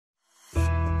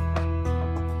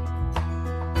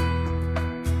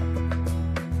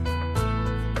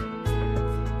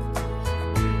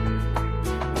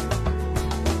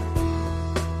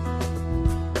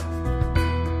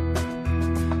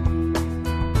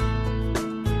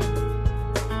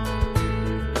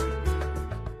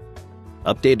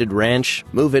Updated ranch,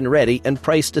 move-in ready, and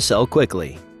priced to sell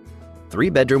quickly.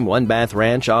 3-bedroom, 1-bath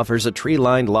ranch offers a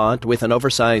tree-lined lot with an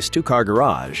oversized 2-car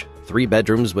garage, 3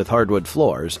 bedrooms with hardwood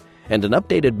floors, and an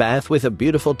updated bath with a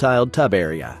beautiful tiled tub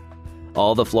area.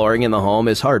 All the flooring in the home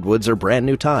is hardwoods or brand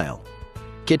new tile.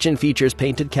 Kitchen features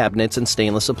painted cabinets and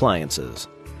stainless appliances.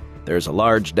 There's a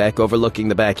large deck overlooking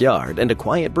the backyard and a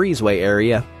quiet breezeway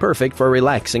area, perfect for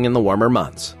relaxing in the warmer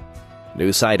months.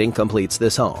 New siding completes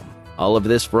this home. All of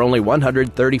this for only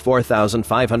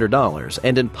 $134,500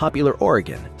 and in Popular,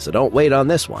 Oregon, so don't wait on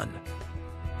this one.